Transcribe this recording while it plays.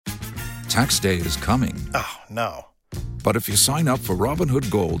Tax day is coming. Oh, no. But if you sign up for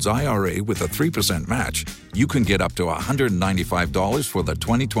Robinhood Gold's IRA with a 3% match, you can get up to $195 for the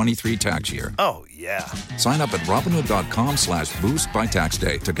 2023 tax year. Oh, yeah. Sign up at Robinhood.com/boost by tax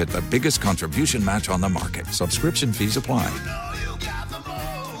day to get the biggest contribution match on the market. Subscription fees apply.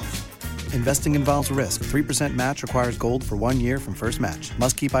 Investing involves risk. 3% match requires gold for 1 year from first match.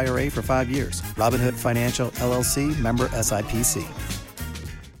 Must keep IRA for 5 years. Robinhood Financial, LLC, member SIPC.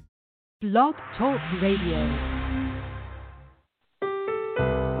 Blog Talk Radio.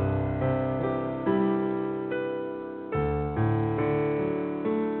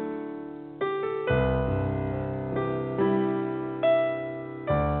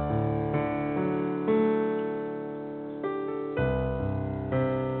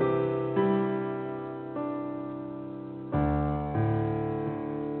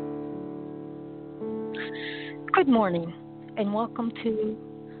 Good morning, and welcome to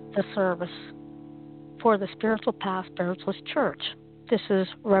the service for the Spiritual Path Spiritualist Church. This is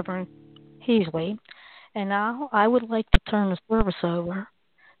Reverend Heasley, and now I would like to turn the service over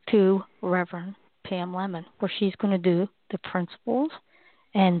to Reverend Pam Lemon, where she's going to do the principles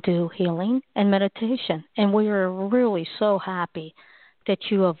and do healing and meditation. And we are really so happy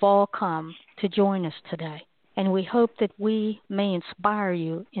that you have all come to join us today, and we hope that we may inspire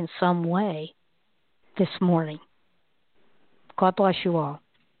you in some way this morning. God bless you all.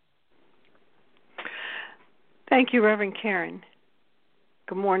 Thank you, Reverend Karen.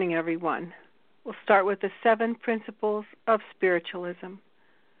 Good morning, everyone. We'll start with the 7 principles of spiritualism,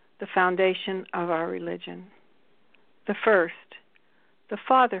 the foundation of our religion. The first, the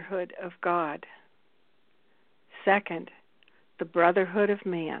fatherhood of God. Second, the brotherhood of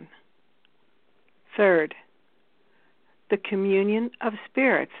man. Third, the communion of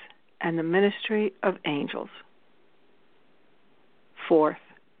spirits and the ministry of angels. Fourth,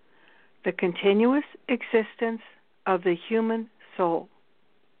 the continuous existence of the human soul.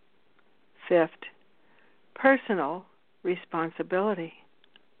 Fifth, personal responsibility.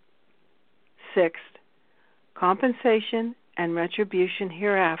 Sixth, compensation and retribution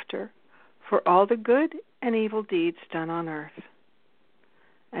hereafter for all the good and evil deeds done on earth.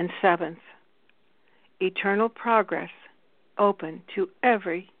 And seventh, eternal progress open to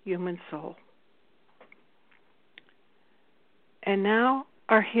every human soul. And now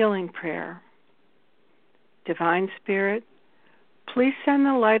our healing prayer. Divine Spirit, please send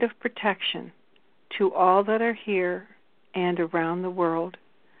the light of protection to all that are here and around the world.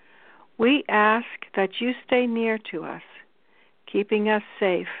 We ask that you stay near to us, keeping us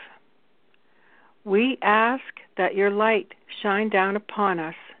safe. We ask that your light shine down upon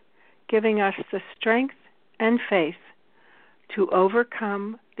us, giving us the strength and faith to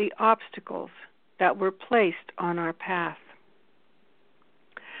overcome the obstacles that were placed on our path.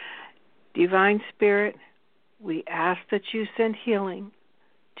 Divine Spirit, we ask that you send healing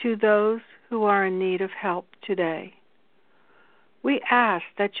to those who are in need of help today. We ask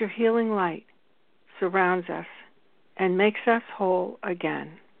that your healing light surrounds us and makes us whole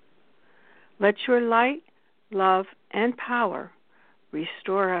again. Let your light, love, and power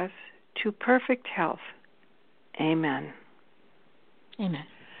restore us to perfect health. Amen. Amen.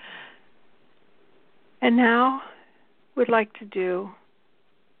 And now we'd like to do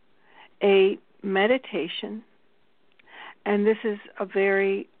a meditation, and this is a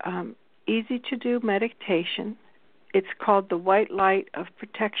very easy to do meditation. It's called the White Light of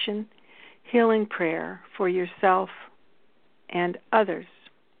Protection Healing Prayer for yourself and others.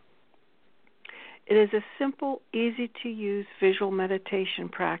 It is a simple, easy to use visual meditation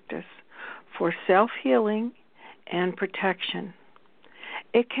practice for self-healing and protection.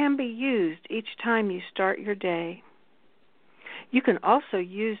 It can be used each time you start your day. You can also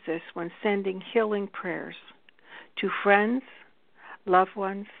use this when sending healing prayers to friends, loved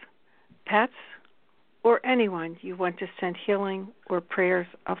ones, pets, or anyone you want to send healing or prayers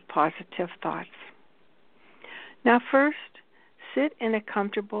of positive thoughts. Now first, sit in a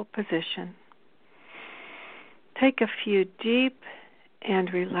comfortable position. Take a few deep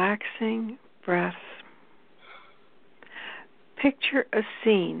and relaxing breaths. Picture a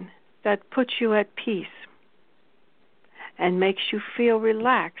scene that puts you at peace and makes you feel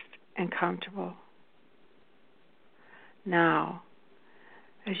relaxed and comfortable. Now,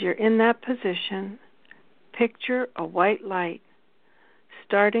 as you're in that position, picture a white light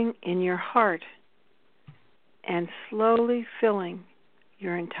starting in your heart and slowly filling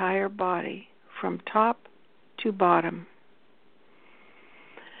your entire body from top to bottom.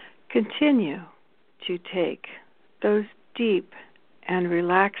 Continue to take those deep and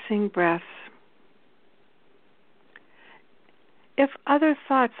relaxing breaths. If other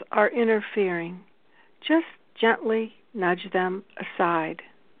thoughts are interfering, just gently nudge them aside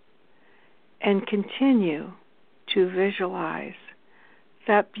and continue to visualize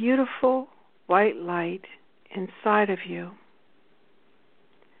that beautiful white light inside of you.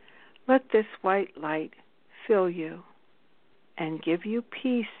 Let this white light fill you and give you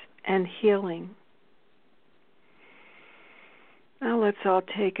peace and healing. Now let's all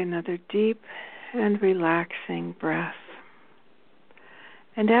take another deep and relaxing breath.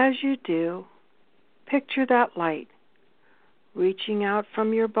 And as you do, picture that light reaching out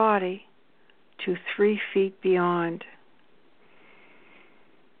from your body to 3 feet beyond.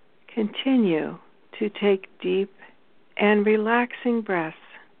 Continue to take deep and relaxing breaths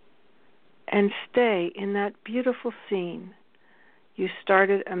and stay in that beautiful scene you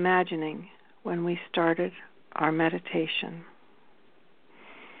started imagining when we started our meditation.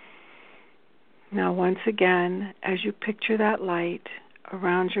 Now once again, as you picture that light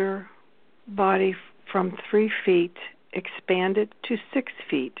around your body from 3 feet, expand it to 6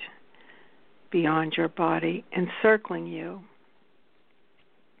 feet beyond your body, encircling you.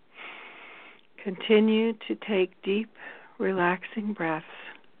 Continue to take deep, relaxing breaths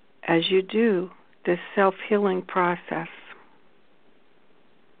as you do this self-healing process.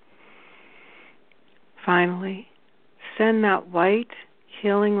 Finally, send that white,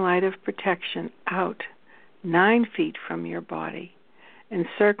 healing light of protection out 9 feet from your body,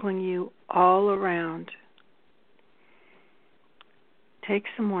 encircling you all around. Take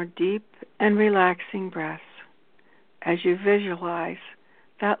some more deep and relaxing breaths as you visualize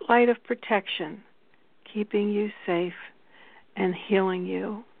that light of protection keeping you safe and healing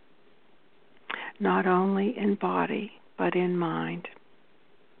you, not only in body but in mind.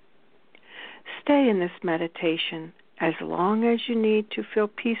 Stay in this meditation as long as you need to feel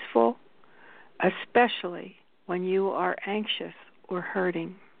peaceful, especially when you are anxious or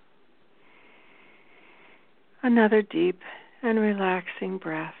hurting. Another deep and relaxing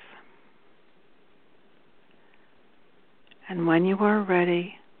breath. And when you are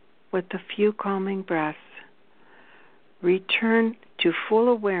ready, with a few calming breaths, return to full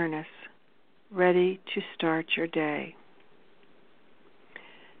awareness, ready to start your day.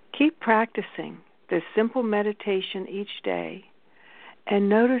 Keep practicing this simple meditation each day and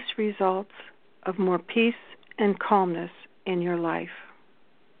notice results of more peace and calmness in your life.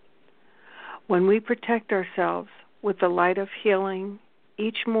 When we protect ourselves with the light of healing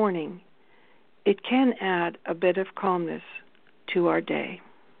each morning, it can add a bit of calmness to our day.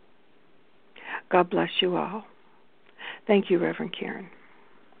 God bless you all. Thank you, Reverend Karen.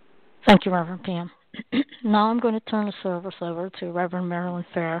 Thank you, Reverend Pam. Now I'm going to turn the service over to Reverend Marilyn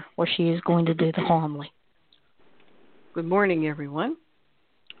Fair, where she is going to do the homily. Good morning, everyone.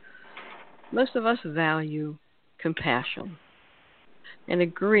 Most of us value compassion and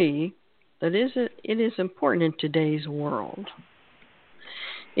agree that it is important in today's world.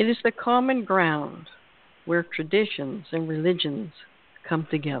 It is the common ground where traditions and religions come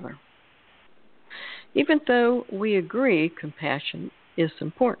together. Even though we agree compassion is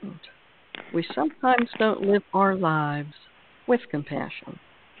important, we sometimes don't live our lives with compassion.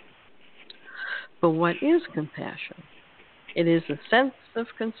 But what is compassion? It is a sense of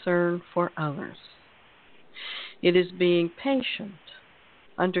concern for others. It is being patient,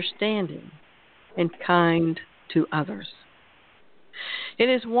 understanding, and kind to others. It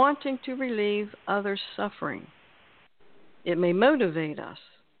is wanting to relieve others' suffering. It may motivate us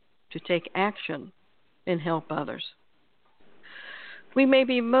to take action and help others. We may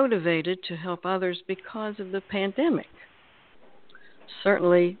be motivated to help others because of the pandemic.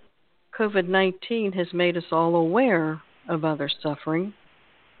 Certainly, COVID-19 has made us all aware of others' suffering.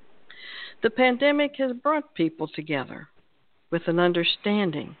 The pandemic has brought people together with an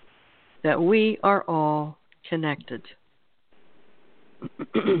understanding that we are all connected.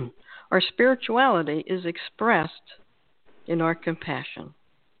 Our spirituality is expressed in our compassion.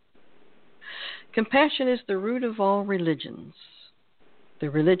 Compassion is the root of all religions. The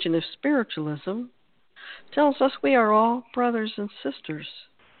religion of spiritualism tells us we are all brothers and sisters.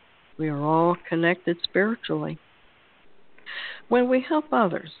 We are all connected spiritually. When we help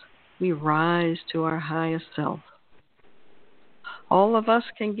others, we rise to our highest self. All of us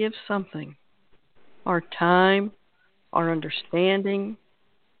can give something: our time, our understanding,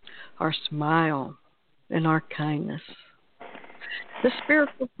 our smile, and our kindness. The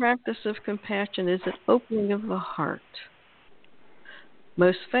spiritual practice of compassion is an opening of the heart.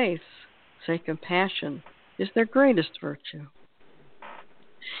 Most faiths say compassion is their greatest virtue.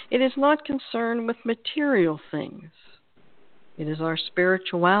 It is not concerned with material things. It is our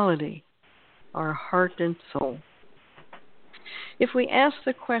spirituality, our heart and soul. If we ask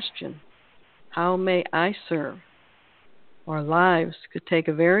the question, how may I serve? Our lives could take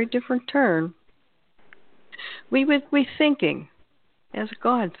a very different turn. We would be thinking as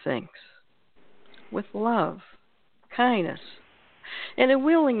God thinks, with love, kindness, and a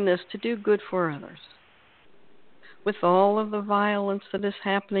willingness to do good for others. With all of the violence that is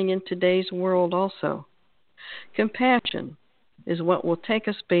happening in today's world also, compassion is what will take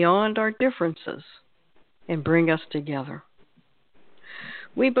us beyond our differences and bring us together.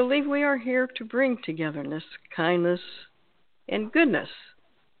 We believe we are here to bring togetherness, kindness, and goodness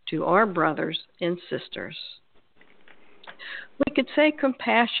to our brothers and sisters. We could say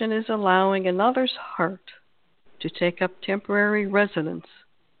compassion is allowing another's heart to take up temporary residence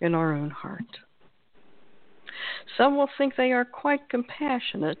in our own heart. Some will think they are quite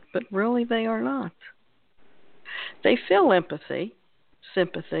compassionate, but really they are not. They feel empathy,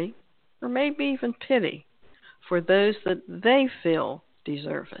 sympathy, or maybe even pity for those that they feel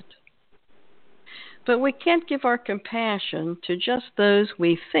deserve it. But we can't give our compassion to just those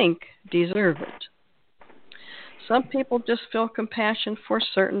we think deserve it. Some people just feel compassion for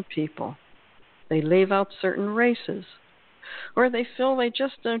certain people. They leave out certain races, or they feel they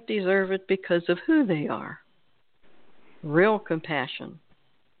just don't deserve it because of who they are. Real compassion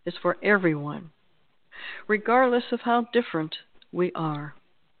is for everyone, regardless of how different we are.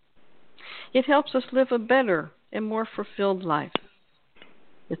 It helps us live a better and more fulfilled life.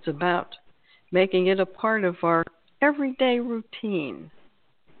 It's about making it a part of our everyday routine.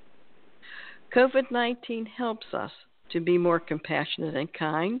 COVID-19 helps us to be more compassionate and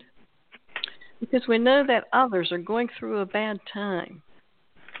kind because we know that others are going through a bad time.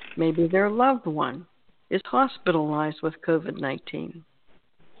 Maybe their loved one is hospitalized with COVID-19.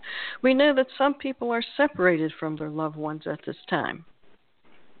 We know that some people are separated from their loved ones at this time.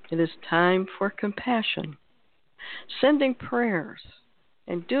 It is time for compassion, sending prayers,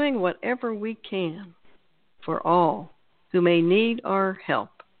 and doing whatever we can for all who may need our help.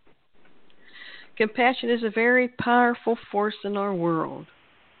 Compassion is a very powerful force in our world.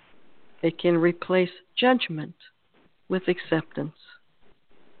 It can replace judgment with acceptance.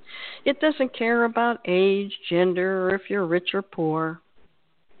 It doesn't care about age, gender, or if you're rich or poor.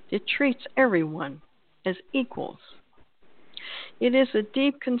 It treats everyone as equals. It is a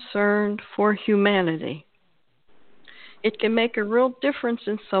deep concern for humanity. It can make a real difference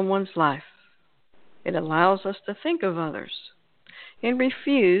in someone's life. It allows us to think of others and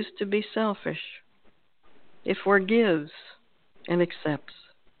refuse to be selfish. It forgives and accepts.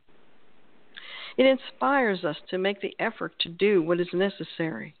 It inspires us to make the effort to do what is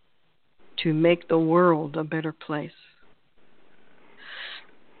necessary to make the world a better place.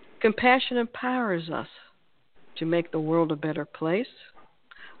 Compassion empowers us to make the world a better place,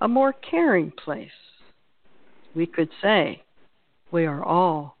 a more caring place. We could say we are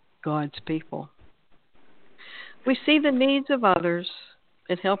all God's people. We see the needs of others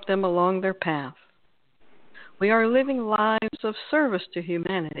and help them along their path. We are living lives of service to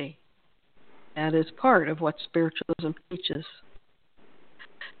humanity. That is part of what spiritualism teaches.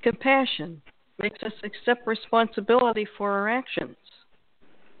 Compassion makes us accept responsibility for our actions.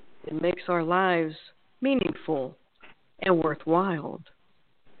 It makes our lives meaningful and worthwhile.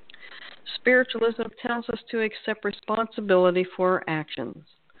 Spiritualism tells us to accept responsibility for our actions.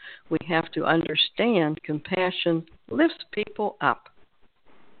 We have to understand compassion lifts people up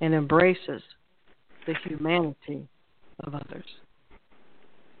and embraces the humanity of others.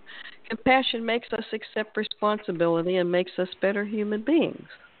 Compassion makes us accept responsibility and makes us better human beings.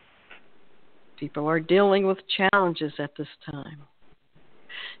 People are dealing with challenges at this time.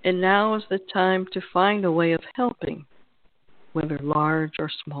 And now is the time to find a way of helping, whether large or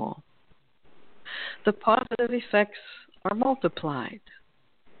small. The positive effects are multiplied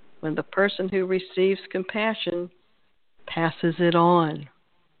when the person who receives compassion passes it on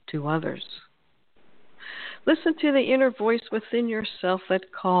to others. Listen to the inner voice within yourself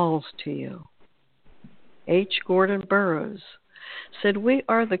that calls to you. H. Gordon Burroughs said, "We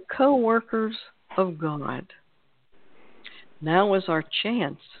are the co-workers of God." Now is our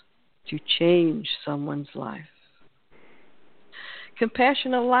chance to change someone's life.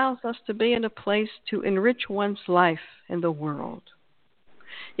 Compassion allows us to be in a place to enrich one's life and the world.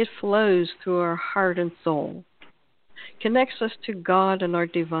 It flows through our heart and soul, connects us to God and our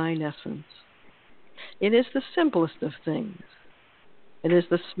divine essence. It is the simplest of things. It is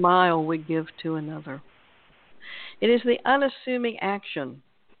the smile we give to another. It is the unassuming action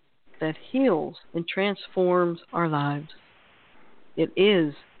that heals and transforms our lives. It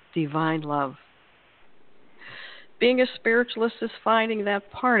is divine love. Being a spiritualist is finding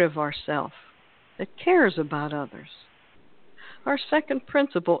that part of ourself that cares about others. Our second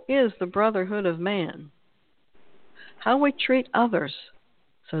principle is the brotherhood of man. How we treat others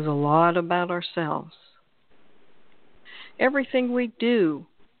says a lot about ourselves. Everything we do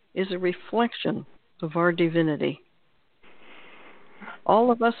is a reflection of our divinity.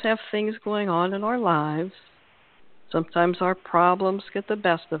 All of us have things going on in our lives. Sometimes our problems get the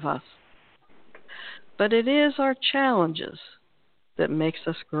best of us. But it is our challenges that makes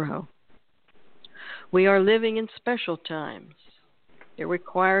us grow. We are living in special times. It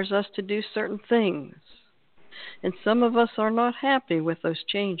requires us to do certain things. And some of us are not happy with those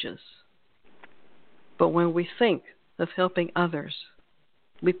changes. But when we think of helping others,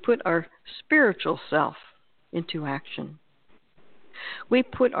 we put our spiritual self into action. We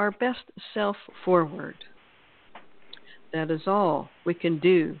put our best self forward. That is all we can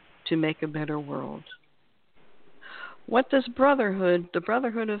do to make a better world. What does brotherhood, the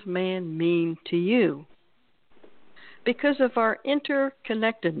brotherhood of man, mean to you? Because of our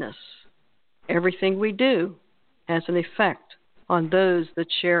interconnectedness, everything we do has an effect on those that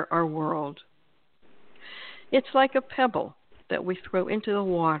share our world. It's like a pebble that we throw into the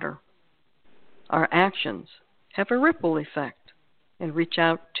water. Our actions have a ripple effect and reach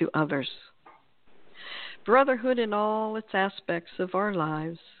out to others. Brotherhood in all its aspects of our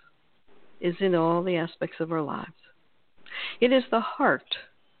lives is in all the aspects of our lives. It is the heart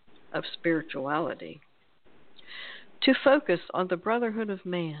of spirituality. To focus on the brotherhood of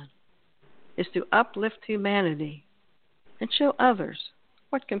man is to uplift humanity and show others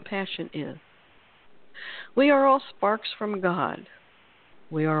what compassion is. We are all sparks from God.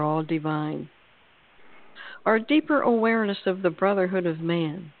 We are all divine. Our deeper awareness of the brotherhood of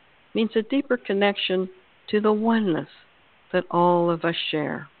man means a deeper connection to the oneness that all of us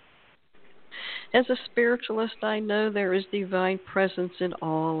share. As a spiritualist, I know there is divine presence in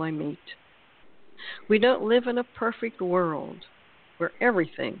all I meet. We don't live in a perfect world where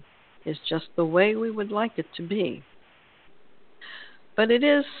everything is just the way we would like it to be. But it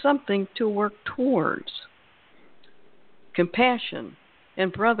is something to work towards. Compassion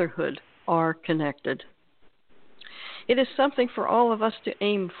and brotherhood are connected. It is something for all of us to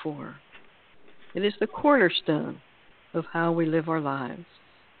aim for. It is the cornerstone of how we live our lives.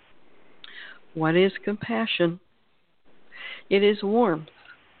 What is compassion? It is warmth,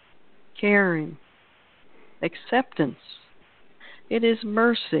 caring, acceptance. It is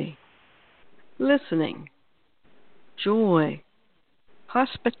mercy, listening, joy,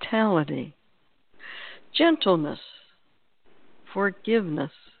 hospitality, gentleness,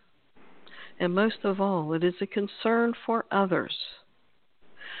 forgiveness, and most of all, it is a concern for others.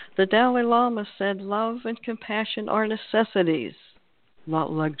 The Dalai Lama said love and compassion are necessities,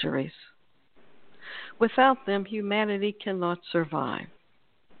 not luxuries. Without them, humanity cannot survive.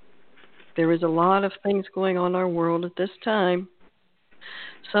 There is a lot of things going on in our world at this time.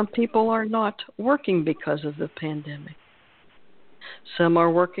 Some people are not working because of the pandemic. Some are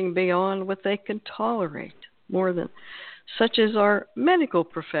working beyond what they can tolerate, such as our medical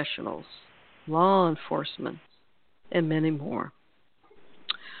professionals, law enforcement, and many more.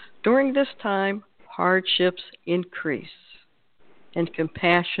 During this time, hardships increase, and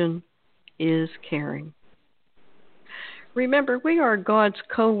compassion is caring. Remember, we are God's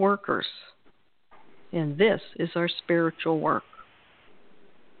co-workers, and this is our spiritual work.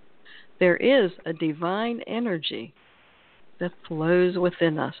 There is a divine energy that flows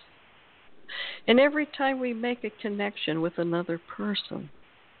within us, and every time we make a connection with another person,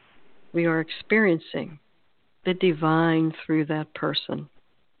 we are experiencing the divine through that person.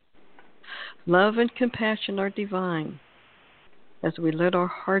 Love and compassion are divine as we let our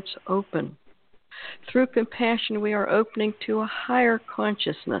hearts open. Through compassion, we are opening to a higher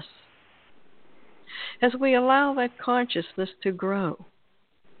consciousness. As we allow that consciousness to grow,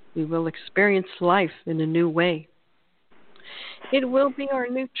 we will experience life in a new way. It will be our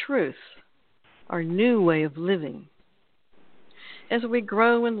new truth, our new way of living. As we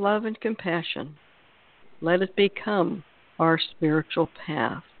grow in love and compassion, let it become our spiritual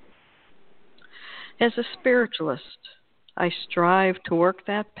path. As a spiritualist, I strive to work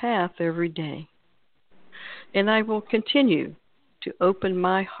that path every day, and I will continue to open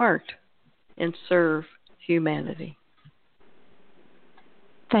my heart and serve humanity.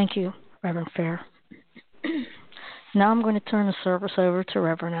 Thank you, Reverend Fair. Now I'm going to turn the service over to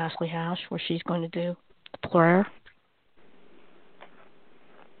Reverend Ashley House, where she's going to do the prayer.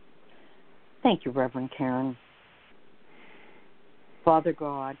 Thank you, Reverend Karen. Father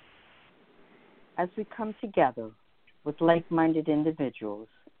God, as we come together with like-minded individuals,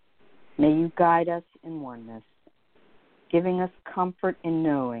 may you guide us in oneness, giving us comfort in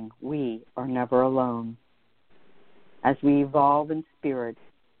knowing we are never alone. As we evolve in spirit,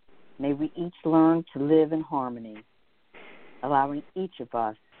 may we each learn to live in harmony, allowing each of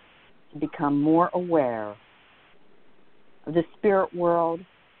us to become more aware of the spirit world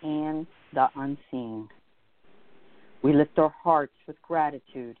and the unseen. We lift our hearts with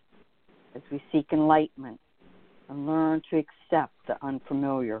gratitude as we seek enlightenment and learn to accept the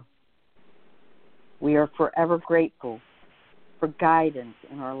unfamiliar. We are forever grateful for guidance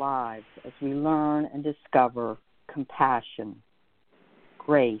in our lives as we learn and discover compassion,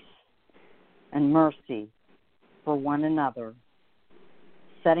 grace, and mercy for one another,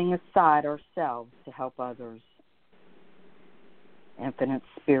 setting aside ourselves to help others. Infinite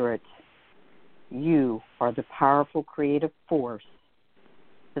Spirit, you are the powerful creative force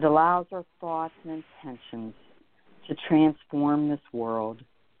that allows our thoughts and intentions to transform this world.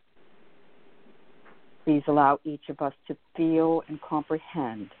 Please allow each of us to feel and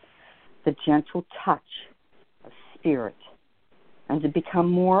comprehend the gentle touch of spirit and to become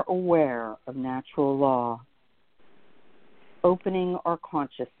more aware of natural law, opening our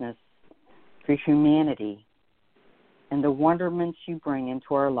consciousness for humanity and the wonderments you bring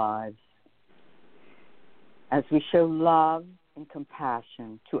into our lives. As we show love and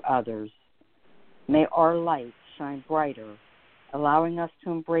compassion to others, may our light shine brighter, allowing us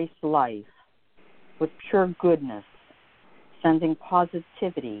to embrace life with pure goodness, sending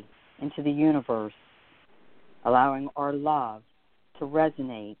positivity into the universe, allowing our love to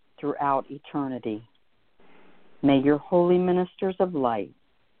resonate throughout eternity. May your holy ministers of light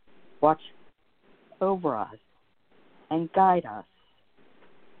watch over us and guide us,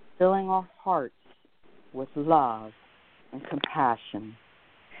 filling our hearts with love and compassion.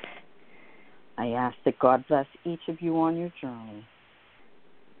 I ask that God bless each of you on your journey.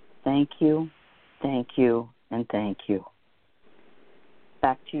 Thank you, and thank you.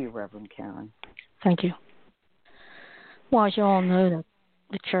 Back to you, Reverend Karen. Thank you. Well, as you all know, that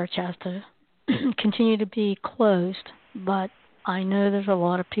the church has to continue to be closed, but I know there's a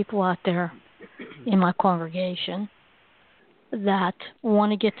lot of people out there in my congregation that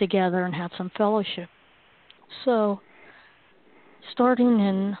want to get together and have some fellowship. So, starting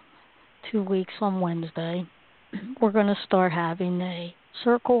in 2 weeks on Wednesday, we're going to start having a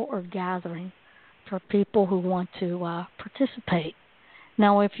circle or gathering for people who want to participate.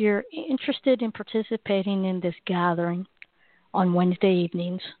 Now, if you're interested in participating in this gathering on Wednesday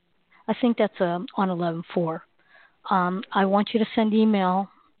evenings, I think that's on 11/4. I want you to send email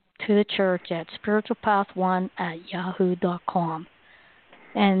to the church at spiritualpath1@yahoo.com,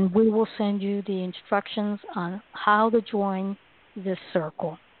 and we will send you the instructions on how to join this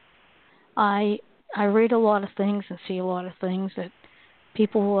circle. I read a lot of things and see a lot of things that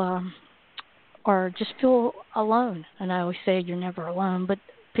people are just feel alone, and I always say you're never alone, but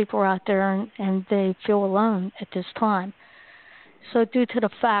people are out there and they feel alone at this time. So due to the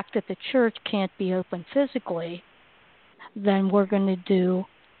fact that the church can't be open physically, then we're going to do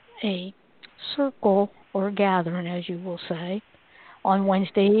a circle or gathering, as you will say, on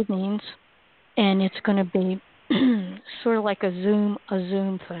Wednesday evenings, and it's going to be sort of like a Zoom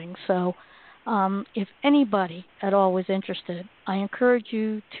thing. So if anybody at all was interested, I encourage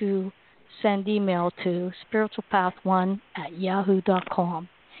you to send email to spiritualpath1@yahoo.com,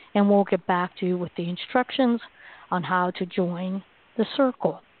 and we'll get back to you with the instructions on how to join the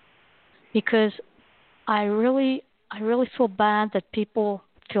circle. Because I really feel bad that people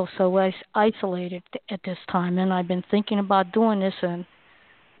feel so isolated at this time, and I've been thinking about doing this, and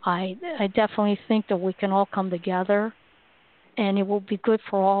I definitely think that we can all come together, and it will be good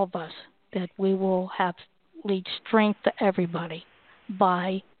for all of us, that we will have lead strength to everybody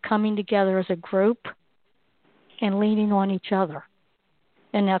by coming together as a group and leaning on each other,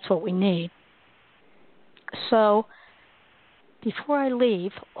 and that's what we need. So before I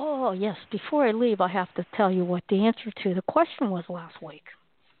leave, I have to tell you what the answer to the question was last week.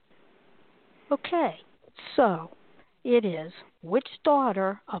 Okay, so it is, which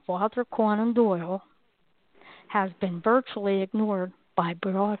daughter of Arthur Conan Doyle has been virtually ignored by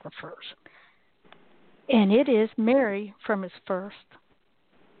biographers? And it is Mary from his first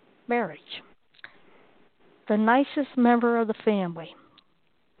marriage, the nicest member of the family.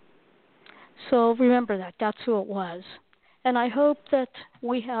 So remember that's who it was. And I hope that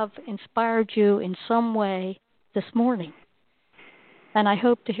we have inspired you in some way this morning. And I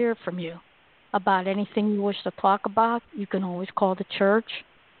hope to hear from you about anything you wish to talk about. You can always call the church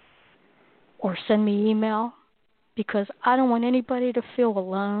or send me email, because I don't want anybody to feel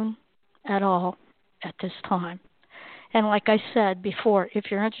alone at all at this time. And like I said before,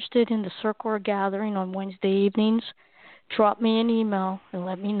 if you're interested in the circle or gathering on Wednesday evenings, drop me an email and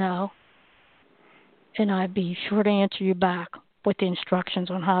let me know. and I'd be sure to answer you back with the instructions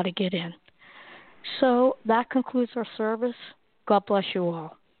on how to get in. So that concludes our service. God bless you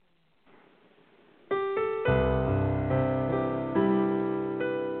all.